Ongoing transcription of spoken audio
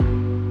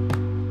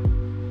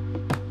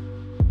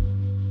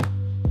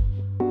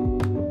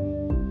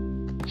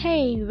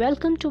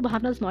Welcome to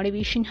Bhavna's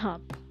Motivation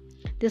Hub.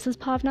 This is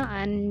Bhavna,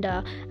 and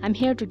I'm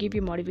here to give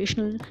you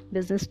motivational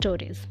business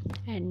stories.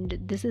 And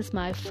this is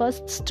my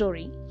first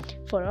story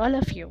for all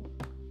of you.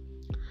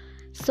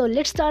 So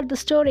let's start the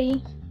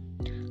story.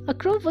 A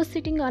crow was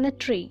sitting on a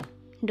tree,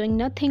 doing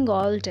nothing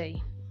all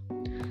day.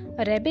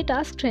 A rabbit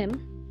asked him,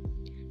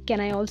 "Can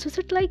I also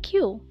sit like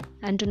you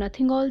and do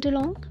nothing all day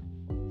long?"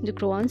 The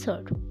crow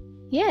answered,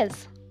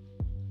 "Yes,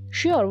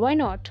 sure, why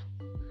not?"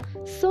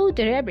 So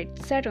the rabbit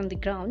sat on the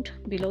ground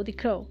below the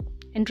crow,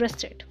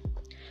 interested.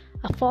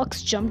 A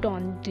fox jumped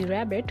on the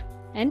rabbit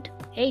and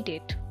ate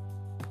it.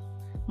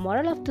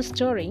 Moral of the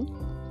story: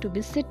 to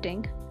be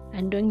sitting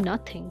and doing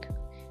nothing,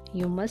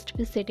 you must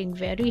be sitting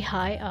very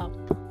high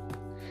up.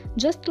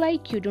 Just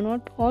like you do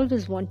not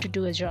always want to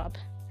do a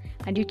job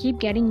and you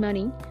keep getting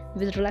money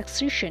with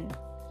relaxation,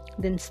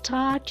 then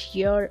start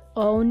your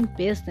own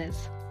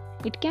business.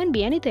 It can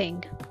be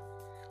anything.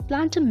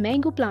 Plant a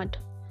mango plant,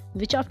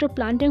 which after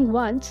planting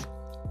once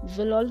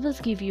will always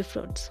give you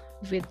fruits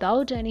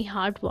without any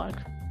hard work.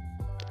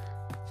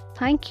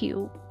 Thank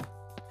you.